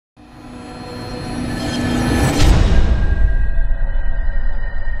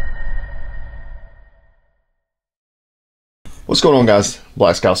What's going on, guys?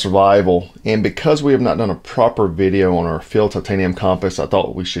 Black Scout Survival, and because we have not done a proper video on our field titanium compass, I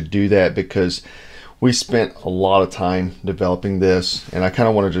thought we should do that because we spent a lot of time developing this, and I kind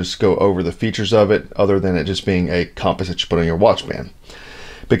of want to just go over the features of it other than it just being a compass that you put on your watch band,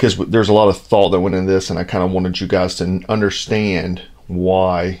 because there's a lot of thought that went into this, and I kind of wanted you guys to understand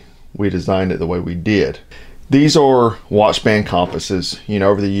why we designed it the way we did. These are watch band compasses. You know,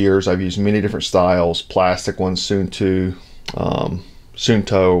 over the years I've used many different styles, plastic ones, Suunto,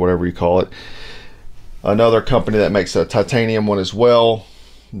 or whatever you call it. Another company that makes a titanium one as well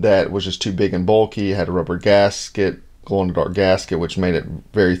that was just too big and bulky. It had a rubber gasket, glow-in-the-dark gasket, which made it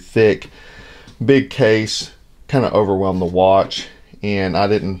very thick. Big case, kind of overwhelmed the watch, and I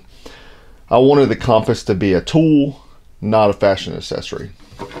wanted the compass to be a tool, not a fashion accessory.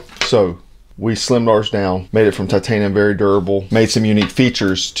 So we slimmed ours down, made it from titanium, very durable, made some unique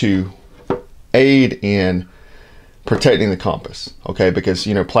features to aid in protecting the compass, okay? Because,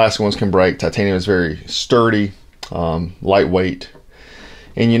 you know, plastic ones can break. Titanium is very sturdy, lightweight,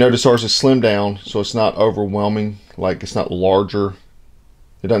 and you notice ours is slimmed down, so it's not overwhelming. Like, it's not larger.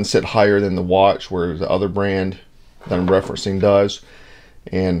 It doesn't sit higher than the watch, where the other brand that I'm referencing does,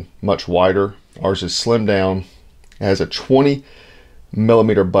 and much wider. Ours is slimmed down. It has a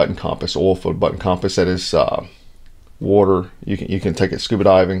 20mm button compass, oil-filled button compass that is water. You can take it scuba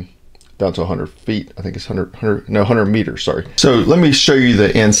diving down to 100 feet. I think it's 100 meters, sorry. So let me show you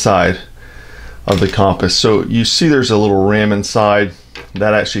the inside of the compass. So you see there's a little rim inside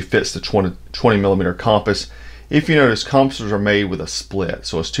that actually fits the 20mm compass. If you notice, compasses are made with a split.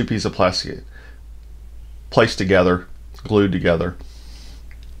 So it's two pieces of plastic placed together, glued together.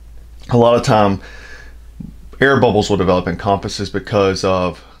 A lot of time air bubbles will develop in compasses because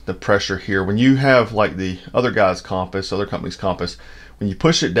of the pressure here. When you have, like, the other guy's compass, other company's compass, when you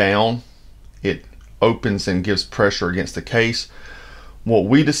push it down, it opens and gives pressure against the case. What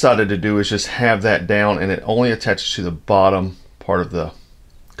we decided to do is just have that down, and it only attaches to the bottom part of the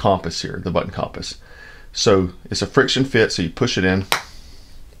compass here, the button compass. So it's a friction fit, so you push it in.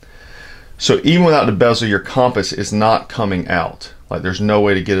 So even without the bezel, your compass is not coming out. Like, there's no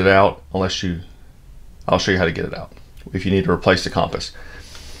way to get it out unless I'll show you how to get it out if you need to replace the compass.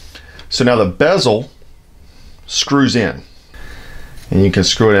 So now the bezel screws in, and you can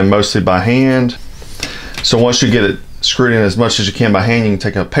screw it in mostly by hand. So once you get it screwed in as much as you can by hand, you can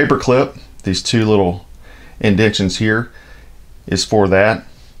take a paper clip. These two little indentions here is for that.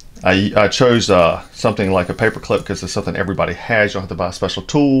 I chose something like a paper clip because it's something everybody has. You don't have to buy a special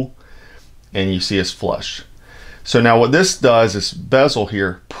tool, and you see it's flush. So now what this does, this bezel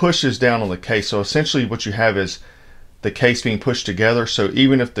here pushes down on the case. So essentially what you have is the case being pushed together. So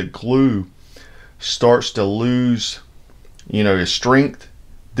even if the glue starts to lose, you know, its strength,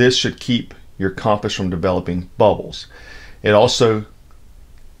 this should keep your compass from developing bubbles. It also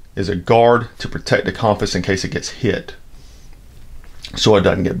is a guard to protect the compass in case it gets hit, so it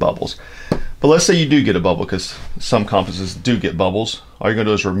doesn't get bubbles. But let's say you do get a bubble, because some compasses do get bubbles. All you're gonna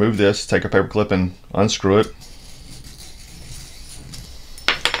do is remove this, take a paper clip and unscrew it.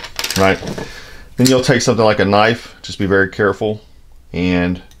 Right, then you'll take something like a knife, just be very careful,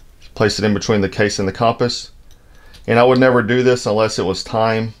 and place it in between the case and the compass. And I would never do this unless it was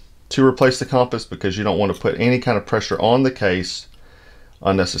time to replace the compass, because you don't want to put any kind of pressure on the case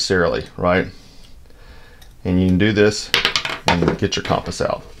unnecessarily, right? And you can do this and get your compass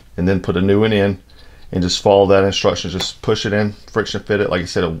out, and then put a new one in, and just follow that instruction. Just push it in, friction fit it. Like I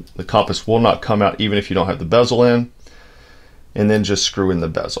said, the compass will not come out even if you don't have the bezel in, and then just screw in the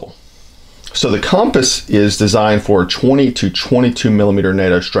bezel. So the compass is designed for a 20 to 22mm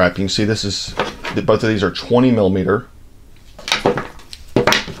NATO strap. You can see this is, both of these are 20mm.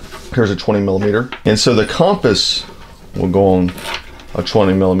 Here's a 20mm. And so the compass will go on a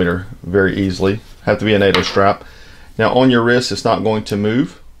 20mm very easily. Have to be a NATO strap. Now on your wrist, it's not going to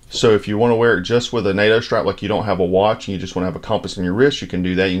move. So if you want to wear it just with a NATO strap, like you don't have a watch and you just want to have a compass on your wrist, you can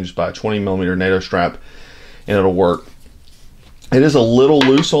do that. You can just buy a 20mm NATO strap and it'll work. It is a little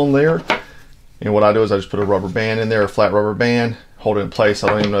loose on there. And what I do is I just put a rubber band in there, a flat rubber band, hold it in place. I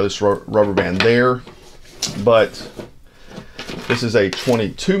don't even know this rubber band there, but this is a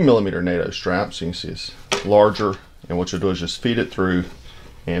 22mm NATO strap, so you can see it's larger. And what you'll do is just feed it through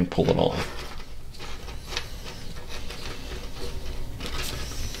and pull it on.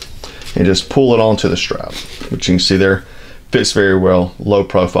 And just pull it onto the strap, which you can see there fits very well, low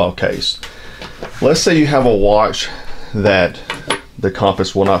profile case. Let's say you have a watch that the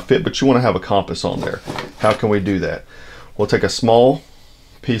compass will not fit, but you want to have a compass on there. How can we do that? We'll take a small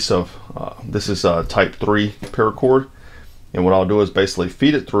piece of, this is a type 3 paracord, and what I'll do is basically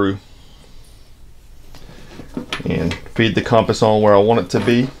feed it through and feed the compass on where I want it to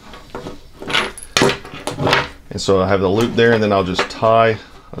be. And so I have the loop there, and then I'll just tie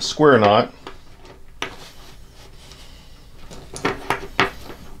a square knot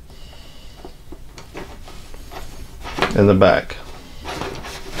in the back.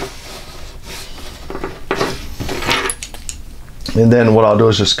 And then what I'll do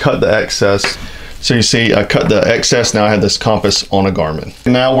is just cut the excess. So you see I cut the excess. Now I have this compass on a Garmin.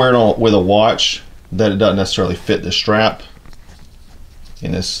 Now wear it on with a watch that it doesn't necessarily fit the strap,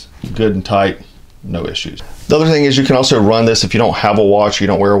 and it's good and tight, no issues. The other thing is you can also run this if you don't have a watch, you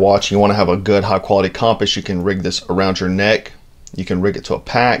don't wear a watch, you want to have a good high quality compass. You can rig this around your neck. You can rig it to a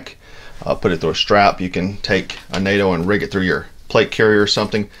pack, put it through a strap. You can take a NATO and rig it through your plate carrier or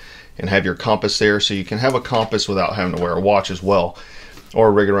something and have your compass there, so you can have a compass without having to wear a watch as well.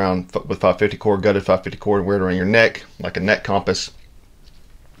 Or rig it around with 550 cord, gutted 550 cord, and wear it around your neck like a neck compass,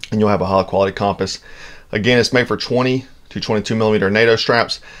 and you'll have a high quality compass. Again, it's made for 20 to 22 millimeter NATO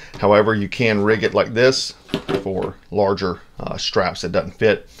straps. However, you can rig it like this for larger straps that doesn't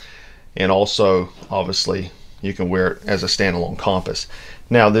fit. And also, obviously, you can wear it as a standalone compass.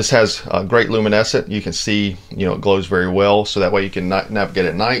 Now, this has great luminescent. You can see, it glows very well, so that way you can navigate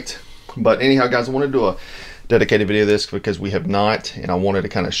at night. But anyhow, guys, I want to do a dedicated video of this because we have not, and I wanted to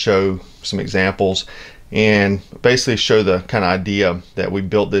kind of show some examples and basically show the kind of idea that we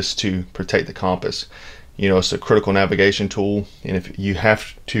built this to protect the compass. It's a critical navigation tool, and if you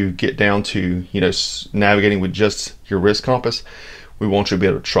have to get down to navigating with just your wrist compass, we want you to be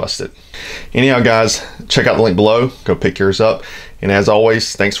able to trust it. Anyhow, guys, check out the link below, go pick yours up, and as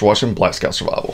always, thanks for watching Black Scout Survival.